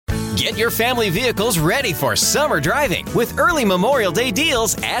Get your family vehicles ready for summer driving with early Memorial Day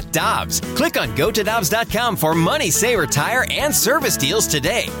deals at Dobbs. Click on GoToDobbs.com for money saver tire and service deals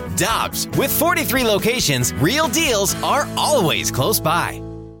today. Dobbs, with 43 locations, real deals are always close by.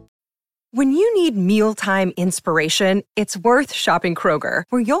 When you need mealtime inspiration, it's worth shopping Kroger,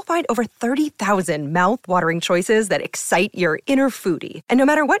 where you'll find over 30,000 mouth-watering choices that excite your inner foodie. And no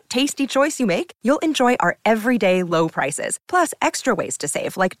matter what tasty choice you make, you'll enjoy our everyday low prices, plus extra ways to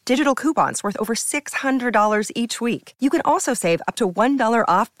save, like digital coupons worth over $600 each week. You can also save up to $1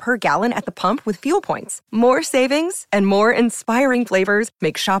 off per gallon at the pump with fuel points. More savings and more inspiring flavors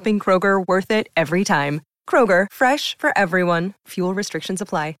make shopping Kroger worth it every time. Kroger, fresh for everyone. Fuel restrictions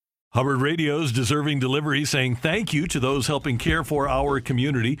apply. Hubbard Radio's Deserving Delivery saying thank you to those helping care for our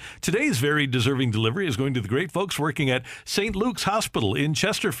community. Today's very deserving delivery is going to the great folks working at St. Luke's Hospital in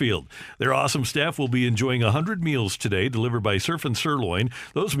Chesterfield. Their awesome staff will be enjoying 100 meals today delivered by Surf and Sirloin.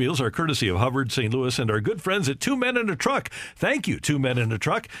 Those meals are courtesy of Hubbard, St. Louis, and our good friends at Two Men and a Truck. Thank you, Two Men and a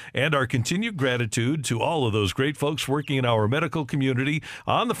Truck, and our continued gratitude to all of those great folks working in our medical community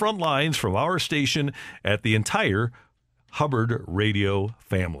on the front lines from our station at the entire Hubbard Radio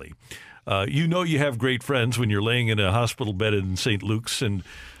family. You know you have great friends when you're laying in a hospital bed in St. Luke's and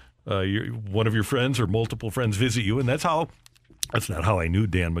one of your friends or multiple friends visit you, and that's not how I knew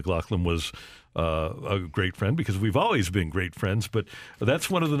Dan McLaughlin was a great friend, because we've always been great friends, but that's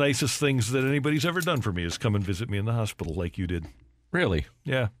one of the nicest things that anybody's ever done for me is come and visit me in the hospital like you did. Really?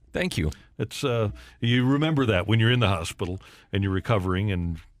 Yeah. Thank you. It's you remember that when you're in the hospital and you're recovering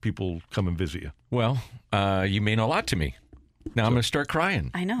and people come and visit you. Well, you mean a lot to me. Now I'm going to start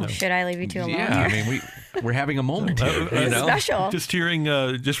crying. I know. Should I leave you two alone? Yeah, here? I mean, we're having a moment here. It's special. Just hearing,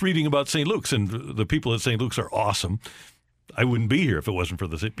 just reading about St. Luke's, and the people at St. Luke's are awesome. I wouldn't be here if it wasn't for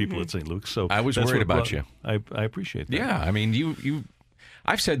the people at St. Luke's. So I was worried about you. I appreciate that. Yeah, I mean,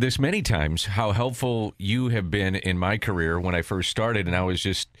 I've said this many times, how helpful you have been in my career when I first started, and I was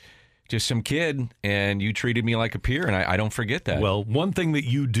just some kid, and you treated me like a peer, and I don't forget that. Well, one thing that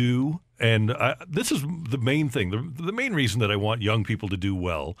you do, and this is the main thing, the main reason that I want young people to do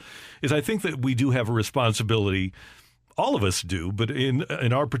well, is I think that we do have a responsibility, all of us do, but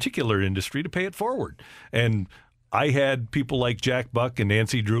in our particular industry, to pay it forward. And I had people like Jack Buck and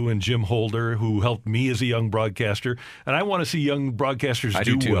Nancy Drew and Jim Holder who helped me as a young broadcaster, and I want to see young broadcasters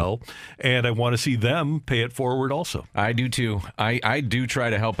do well, and I want to see them pay it forward also. I do too. I do try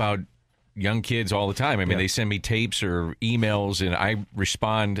to help out young kids all the time. I mean, they send me tapes or emails, and I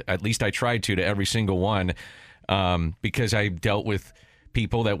respond, at least I try to every single one, because I dealt with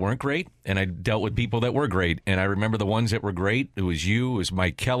people that weren't great, and I dealt with people that were great. And I remember the ones that were great. It was you. It was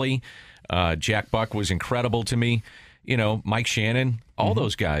Mike Kelly. Jack Buck was incredible to me. You know, Mike Shannon, all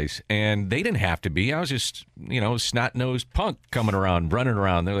those guys. And they didn't have to be. I was just, snot-nosed punk coming around, running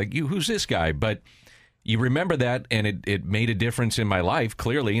around. They're like, who's this guy? But you remember that, and it made a difference in my life,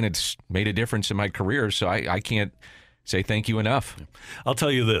 clearly, and it's made a difference in my career, so I can't say thank you enough. I'll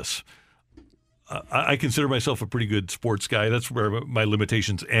tell you this. I consider myself a pretty good sports guy. That's where my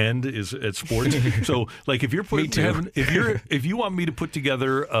limitations end, is at sports. So, like, if you want me to put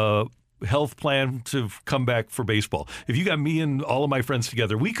together a health plan to come back for baseball, if you got me and all of my friends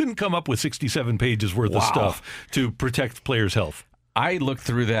together, we couldn't come up with 67 pages worth of stuff to protect players' health. I looked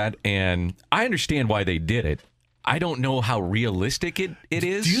through that, and I understand why they did it. I don't know how realistic it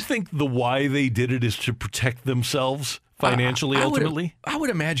is. Do you think the why they did it is to protect themselves financially, ultimately? I would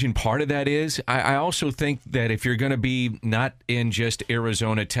imagine part of that is. I also think that if you're going to be not in just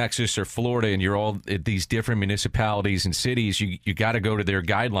Arizona, Texas, or Florida, and you're all at these different municipalities and cities, you got to go to their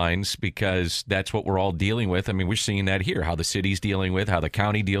guidelines, because that's what we're all dealing with. I mean, we're seeing that here, how the city's dealing with, how the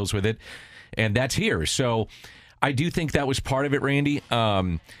county deals with it, and that's here. So I do think that was part of it, Randy.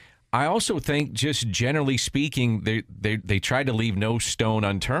 I also think, just generally speaking, they tried to leave no stone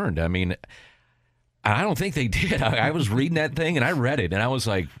unturned. I mean, I don't think they did. I was reading that thing, and I read it, and I was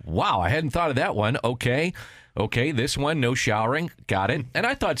like, wow, I hadn't thought of that one. Okay, this one, no showering, got it. And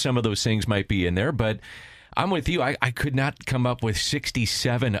I thought some of those things might be in there, but I'm with you. I could not come up with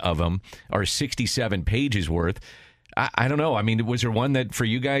 67 of them, or 67 pages worth. I don't know. I mean, was there one that for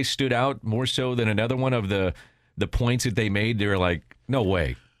you guys stood out more so than another one of the points that they made? They were like, no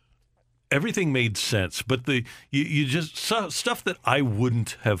way. Everything made sense, but you just stuff that I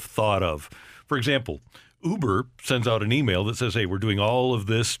wouldn't have thought of. For example, Uber sends out an email that says, hey, we're doing all of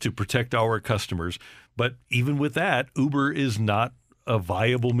this to protect our customers. But even with that, Uber is not a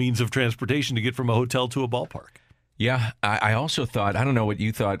viable means of transportation to get from a hotel to a ballpark. Yeah, I also thought, I don't know what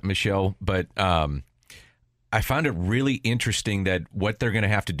you thought, Michelle, but I found it really interesting that what they're going to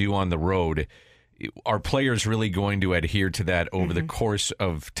have to do on the road are players really going to adhere to that over the course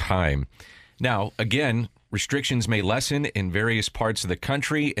of time? Now, again, restrictions may lessen in various parts of the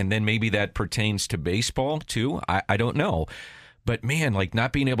country, and then maybe that pertains to baseball too. I don't know. But man, like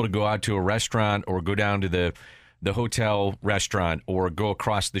not being able to go out to a restaurant or go down to the hotel restaurant or go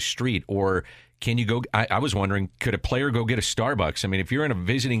across the street, or can you go? I was wondering, could a player go get a Starbucks? I mean, if you're in a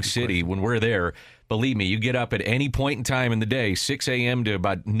visiting city when we're there, believe me, you get up at any point in time in the day, 6 a.m. to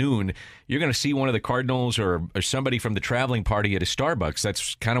about noon, you're going to see one of the Cardinals or somebody from the traveling party at a Starbucks.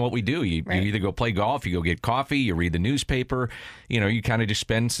 That's kind of what we do. You either go play golf, you go get coffee, you read the newspaper. You kind of just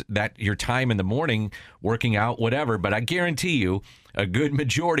spend your time in the morning working out, whatever. But I guarantee you, a good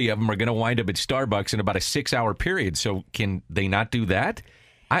majority of them are going to wind up at Starbucks in about a 6-hour period. So can they not do that?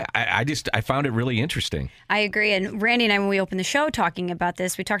 I found it really interesting. I agree. And Randy and I, when we opened the show talking about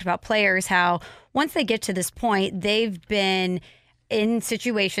this, we talked about players, how once they get to this point, they've been in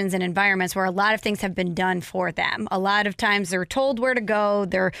situations and environments where a lot of things have been done for them. A lot of times they're told where to go,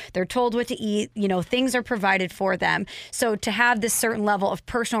 they're told what to eat, things are provided for them. So to have this certain level of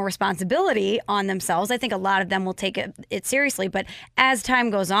personal responsibility on themselves, I think a lot of them will take it seriously. But as time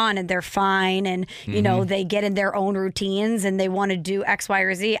goes on and they're fine and, they get in their own routines and they want to do X, Y,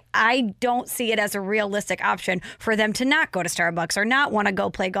 or Z, I don't see it as a realistic option for them to not go to Starbucks or not want to go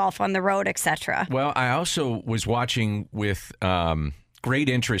play golf on the road, etc. Well, I also was watching with great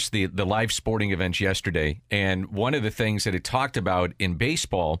interest the live sporting events yesterday, and one of the things that it talked about in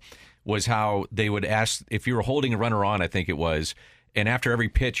baseball was how they would ask if you were holding a runner on, I think it was, and after every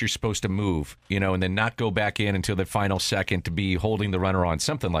pitch you're supposed to move, and then not go back in until the final second to be holding the runner on,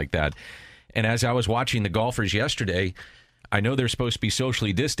 something like that. And as I was watching the golfers yesterday, I know they're supposed to be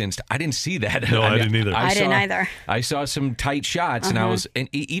socially distanced. I didn't see that. No, I didn't either. I didn't either. I saw some tight shots, and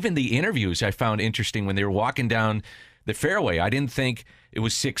even the interviews I found interesting when they were walking down the fairway. I didn't think it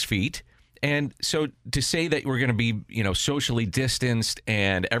was 6 feet. And so to say that we're going to be, socially distanced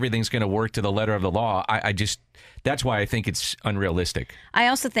and everything's going to work to the letter of the law, that's why I think it's unrealistic. I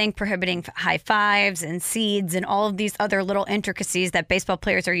also think prohibiting high fives and seeds and all of these other little intricacies that baseball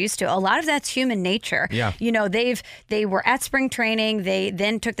players are used to, a lot of that's human nature. Yeah. They were at spring training. They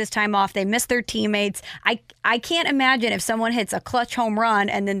then took this time off. They missed their teammates. I can't imagine if someone hits a clutch home run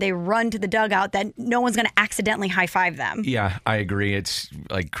and then they run to the dugout that no one's going to accidentally high five them. Yeah, I agree. It's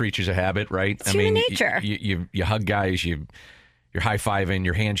like creatures of habit, right? It's human nature. You hug guys, you're high-fiving,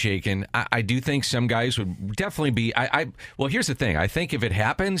 you're handshaking. I do think some guys would definitely be... Well, here's the thing. I think if it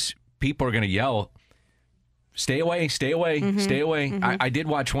happens, people are going to yell, stay away, stay away, stay away. I did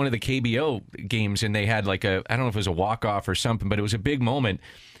watch one of the KBO games, and they had I don't know if it was a walk-off or something, but it was a big moment,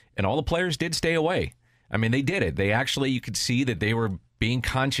 and all the players did stay away. I mean, they did it. They actually, you could see that they were being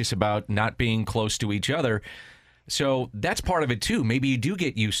conscious about not being close to each other. So that's part of it, too. Maybe you do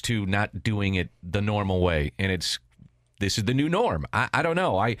get used to not doing it the normal way, and this is the new norm. I don't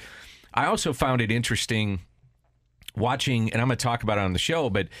know. I also found it interesting watching, and I'm going to talk about it on the show,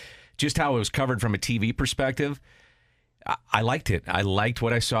 but just how it was covered from a TV perspective. I liked it. I liked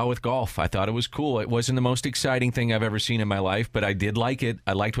what I saw with golf. I thought it was cool. It wasn't the most exciting thing I've ever seen in my life, but I did like it.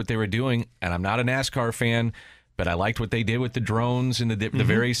 I liked what they were doing, and I'm not a NASCAR fan, but I liked what they did with the drones and the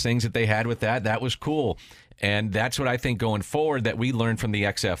various things that they had with that. That was cool. And that's what I think going forward that we learned from the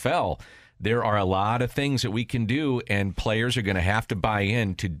XFL. There are a lot of things that we can do, and players are going to have to buy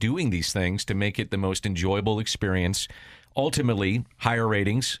in to doing these things to make it the most enjoyable experience. Ultimately, higher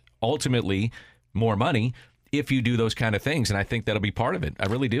ratings, ultimately, more money if you do those kind of things, and I think that'll be part of it. I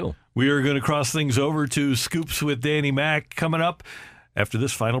really do. We are going to cross things over to Scoops with Danny Mac coming up after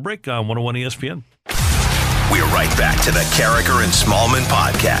this final break on 101 ESPN. We're right back to the Carricker and Smallman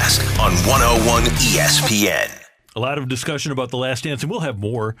podcast on 101 ESPN. A lot of discussion about The Last Dance, and we'll have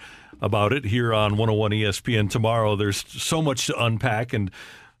more about it here on 101 ESPN tomorrow. There's so much to unpack, and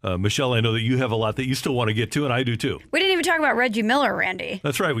Michelle, I know that you have a lot that you still want to get to, and I do too. We didn't even talk about Reggie Miller, Randy.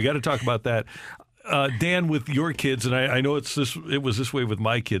 That's right. We got to talk about that. Dan, with your kids, and I know it was this way with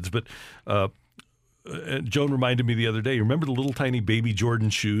my kids, but Joan reminded me the other day, remember the little tiny baby Jordan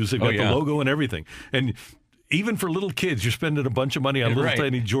shoes? They've got the logo and everything. And even for little kids, you're spending a bunch of money on little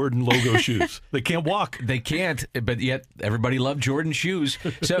tiny Jordan logo shoes. They can't walk. They can't, but yet everybody loved Jordan shoes.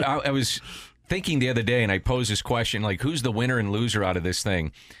 So I was thinking the other day, and I posed this question, who's the winner and loser out of this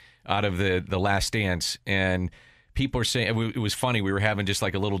thing, out of the Last Dance? And people are saying, it was funny, we were having just a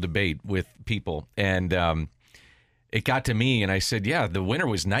little debate with people, and it got to me, and I said, yeah, the winner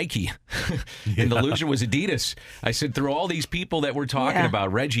was Nike, and the loser was Adidas. I said, through all these people that we're talking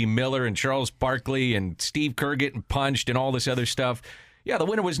about, Reggie Miller and Charles Barkley and Steve Kerr getting punched and all this other stuff, yeah, the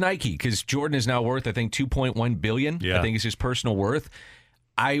winner was Nike, because Jordan is now worth, I think, $2.1 billion. I think is his personal worth.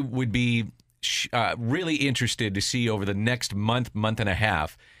 I would be really interested to see over the next month and a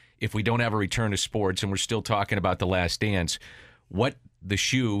half, if we don't have a return to sports and we're still talking about The Last Dance, what the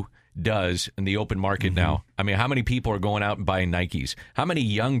shoe does in the open market now. I mean, how many people are going out and buying Nikes? How many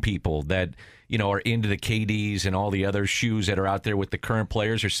young people that, are into the KDs and all the other shoes that are out there with the current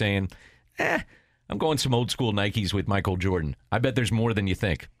players are saying, I'm going some old school Nikes with Michael Jordan. I bet there's more than you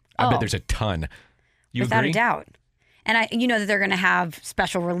think. I bet there's a ton. You Without agree? a doubt. And that they're going to have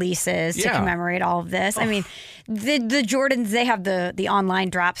special releases to commemorate all of this. I mean, the Jordans, they have the online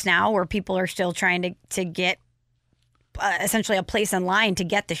drops now where people are still trying to get essentially a place in line to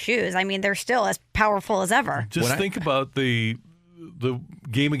get the shoes. I mean, they're still as powerful as ever. Just think about the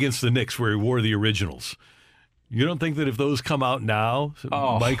game against the Knicks where he wore the originals. You don't think that if those come out now,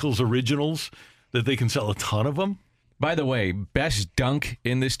 Michael's originals, that they can sell a ton of them? By the way, best dunk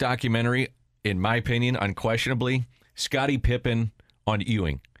in this documentary, in my opinion, unquestionably, Scottie Pippen on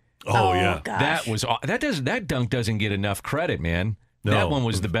Ewing. Oh yeah, gosh. That dunk doesn't get enough credit, man. No. That one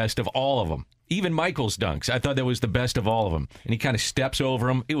was the best of all of them. Even Michael's dunks, I thought that was the best of all of them. And he kind of steps over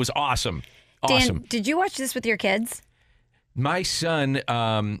him. It was awesome. Awesome. Dan, did you watch this with your kids? My son,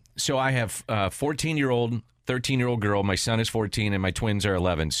 so I have a 14-year-old, 13-year-old girl. My son is 14, and my twins are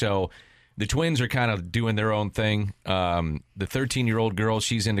 11. So the twins are kind of doing their own thing. The 13-year-old girl,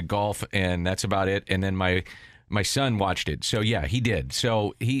 she's into golf, and that's about it. And then my son watched it. So, yeah, he did.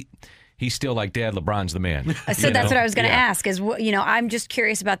 So he's still like, Dad, LeBron's the man. So that's what I was going to ask is, I'm just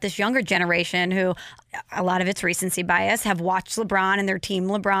curious about this younger generation who a lot of it's recency bias, have watched LeBron and their team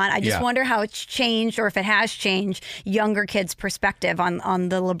LeBron. I just wonder how it's changed, or if it has changed, younger kids' perspective on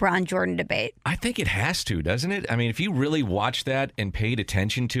the LeBron-Jordan debate. I think it has to, doesn't it? I mean, if you really watched that and paid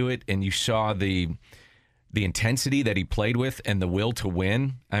attention to it and you saw the intensity that he played with and the will to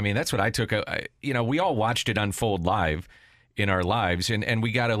win, I mean, that's what I took. We all watched it unfold live in our lives, and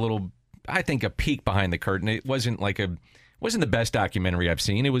we got a little, I think, a peek behind the curtain. It wasn't the best documentary I've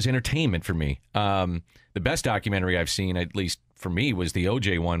seen. It was entertainment for me. The best documentary I've seen, at least for me, was the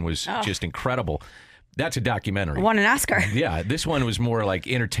OJ one. Was just incredible. That's a documentary. Won an Oscar. Yeah, this one was more like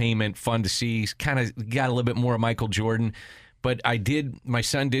entertainment, fun to see. Kind of got a little bit more of Michael Jordan. But my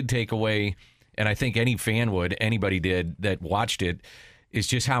son did take away, and I think any fan would, anybody did that watched it, is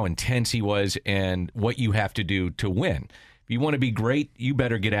just how intense he was and what you have to do to win. If you want to be great, you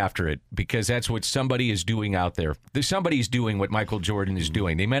better get after it, because that's what somebody is doing out there. Somebody's doing what Michael Jordan is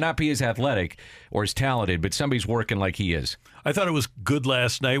doing. They may not be as athletic or as talented, but somebody's working like he is. I thought it was good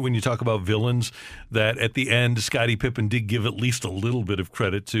last night when you talk about villains that at the end, Scottie Pippen did give at least a little bit of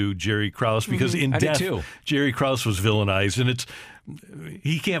credit to Jerry Krause, because in death, Jerry Krause was villainized, and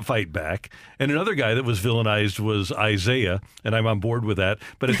he can't fight back. And another guy that was villainized was Isaiah, and I'm on board with that.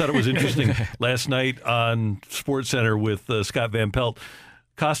 But I thought it was interesting last night on SportsCenter with Scott Van Pelt.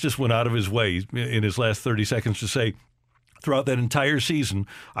 Costas went out of his way in his last 30 seconds to say, throughout that entire season,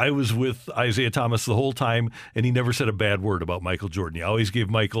 I was with Isaiah Thomas the whole time, and he never said a bad word about Michael Jordan. He always gave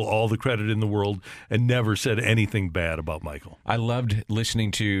Michael all the credit in the world and never said anything bad about Michael. I loved listening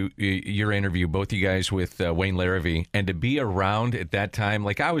to your interview, both you guys, with Wayne Larrivee, and to be around at that time.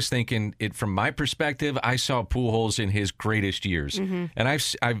 Like, I was thinking, from my perspective, I saw Pujols in his greatest years. Mm-hmm. And I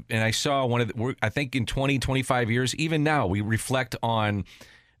saw I think in 20, 25 years, even now, we reflect on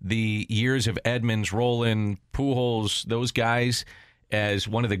the years of Edmonds, Roland, Pujols, those guys, as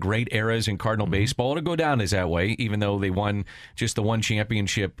one of the great eras in Cardinal baseball. It'll go down as that way, even though they won just the one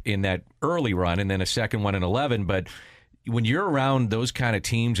championship in that early run and then a second one in 11. But when you're around those kind of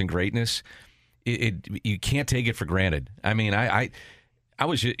teams and greatness, you can't take it for granted. I mean, I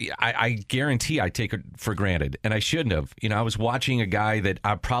guarantee I take it for granted, and I shouldn't have. I was watching a guy that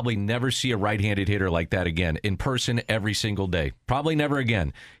I'll probably never see a right-handed hitter like that again in person every single day. Probably never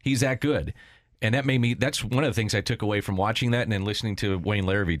again. He's that good. And that's one of the things I took away from watching that and then listening to Wayne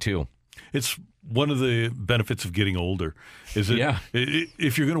Larrivee, too. It's one of the benefits of getting older. If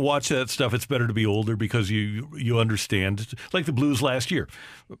you're going to watch that stuff, it's better to be older, because you understand. Like the Blues last year.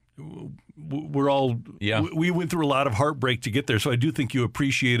 We went through a lot of heartbreak to get there, so I do think you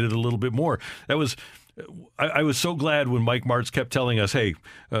appreciate it a little bit more. I was so glad when Mike Martz kept telling us, hey,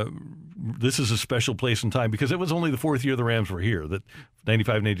 this is a special place and time, because it was only the fourth year the Rams were here, that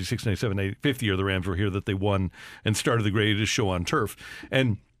 95, 96, 97, fifth year the Rams were here, that they won and started the greatest show on turf.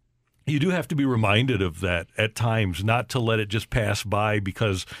 And you do have to be reminded of that at times, not to let it just pass by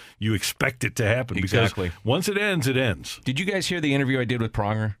because you expect it to happen. Exactly. Because once it ends, it ends. Did you guys hear the interview I did with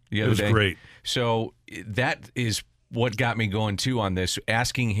Pronger the other day? It was great. So that is what got me going, too, on this,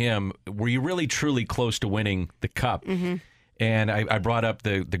 asking him, were you really, truly close to winning the Cup? Mm-hmm. And I brought up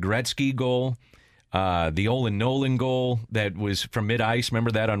the Gretzky goal. The Olin Nolan goal that was from mid-ice,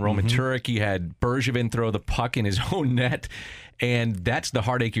 remember that on Roman Turek? He had Bergevin throw the puck in his own net, and that's the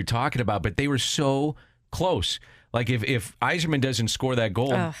heartache you're talking about. But they were so close. Like, if Yzerman doesn't score that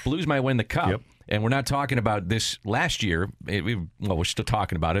goal, Blues might win the Cup. Yep. And we're not talking about this last year. We're still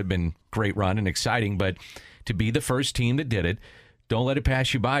talking about it. It's been a great run and exciting, but to be the first team that did it, don't let it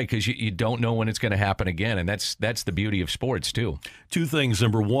pass you by because you don't know when it's going to happen again, and that's the beauty of sports, too. Two things.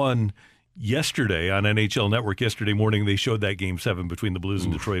 Number one, yesterday on NHL Network, yesterday morning, they showed that Game 7 between the Blues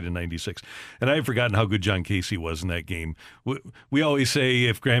and Detroit in '96. And I had forgotten how good John Casey was in that game. We always say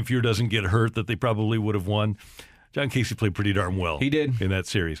if Grant Fuhr doesn't get hurt that they probably would have won. John Casey played pretty darn well. He did. In that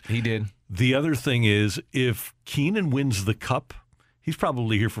series. He did. The other thing is, if Keenan wins the Cup, he's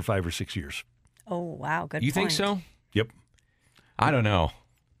probably here for 5 or 6 years. Oh, wow. Good You point. think so? Yep. I don't know.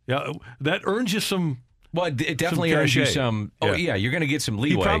 Yeah, that earns you some. Well, it definitely earns you cachet. some. Oh, yeah, you're going to get some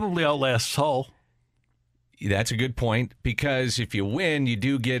He leeway. probably outlasts Hull. That's a good point because if you win, you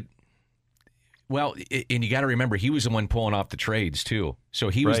do get. Well, and you got to remember, he was the one pulling off the trades, too. So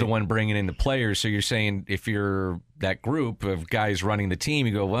he was the one bringing in the players. So you're saying if you're that group of guys running the team,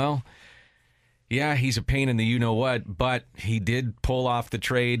 you go, well, yeah, he's a pain in the you-know-what, but he did pull off the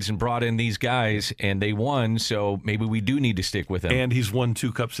trades and brought in these guys, and they won, so maybe we do need to stick with him. And he's won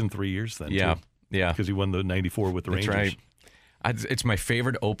 2 Cups in 3 years then, yeah, too. Yeah. Because he won the 94 with the That's Rangers. Right. It's my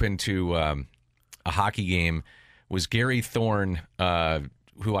favorite open to a hockey game was Gary Thorne,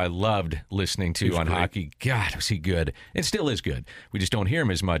 who I loved listening to on hockey. God, was he good. It still is good. We just don't hear him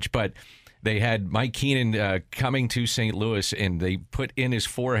as much. But they had Mike Keenan coming to St. Louis, and they put in his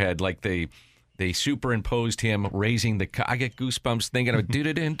forehead like they superimposed him raising the. I get goosebumps thinking of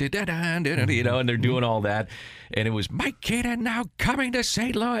you know, and they're doing all that, and it was Mike Keenan now coming to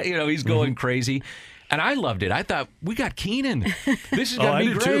St. Louis. You know, he's going crazy, and I loved it. I thought we got Keenan. This is going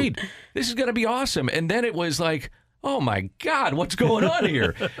to be great. This is going to be awesome. And then it was like, oh my God, what's going on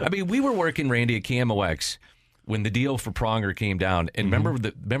here? I mean, we were working, Randy, at KMOX when the deal for Pronger came down, and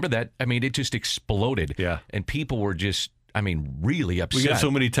remember that? I mean, it just exploded. Yeah, and people were just, I mean, really upset. We got so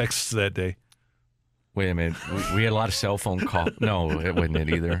many texts that day. Wait a minute. We had a lot of cell phone calls. No, it wasn't it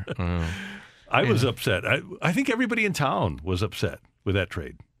either. I was upset. I think everybody in town was upset with that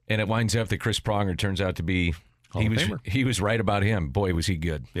trade. And it winds up that Chris Pronger turns out to be, he was right about him. Boy, was he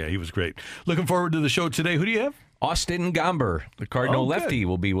good. Yeah, he was great. Looking forward to the show today. Who do you have? Austin Gomber, the Cardinal lefty,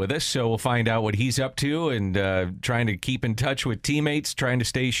 will be with us, so we'll find out what he's up to and trying to keep in touch with teammates, trying to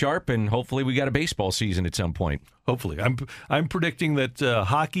stay sharp, and hopefully we got a baseball season at some point. Hopefully. I'm predicting that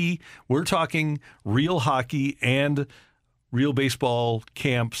hockey, we're talking real hockey and real baseball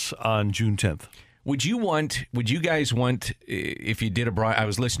camps on June 10th. Would you guys want, if you did I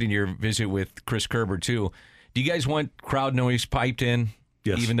was listening to your visit with Chris Kerber too, do you guys want crowd noise piped in?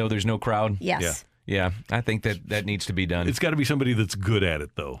 Yes. Even though there's no crowd? Yes. Yeah, I think that needs to be done. It's got to be somebody that's good at it,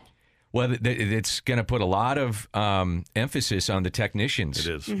 though. Well, it's going to put a lot of emphasis on the technicians.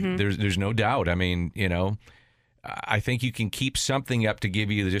 It is. Mm-hmm. There's no doubt. I mean, you know, I think you can keep something up to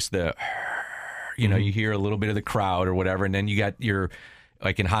give you just the, you know, you hear a little bit of the crowd or whatever, and then you got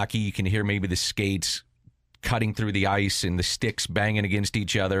like in hockey, you can hear maybe the skates cutting through the ice and the sticks banging against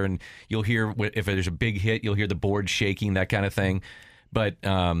each other, and you'll hear, if there's a big hit, you'll hear the board shaking, that kind of thing. But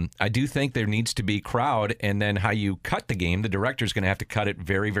I do think there needs to be crowd, and then how you cut the game, the director's going to have to cut it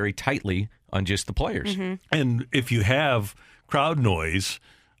very, very tightly on just the players. Mm-hmm. And if you have crowd noise,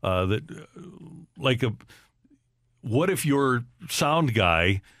 what if your sound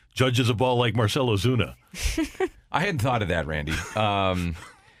guy judges a ball like Marcelo Zuna? I hadn't thought of that, Randy.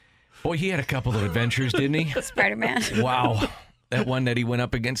 Boy, he had a couple of adventures, didn't he? Spider-Man. Wow. That one that he went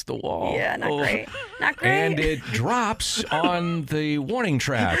up against the wall. Yeah, not great. Not great. And it drops on the warning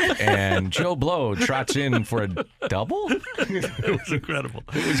track, and Joe Blow trots in for a double? It was incredible.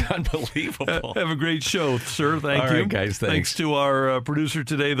 It was unbelievable. Have a great show, sir. Thank All you. right, guys, thanks. To our producer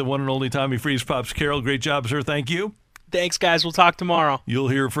today, the one and only Tommy Freeze Pops Carroll. Great job, sir. Thank you. Thanks, guys. We'll talk tomorrow. You'll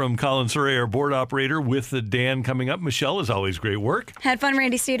hear from Colin Surrey, our board operator, with the Dan coming up. Michelle, as always, great work. Had fun,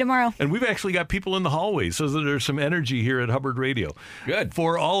 Randy. See you tomorrow. And we've actually got people in the hallways, so that there's some energy here at Hubbard Radio. Good.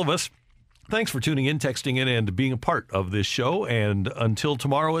 For all of us, thanks for tuning in, texting in, and being a part of this show. And until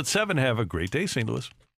tomorrow at 7, have a great day, St. Louis.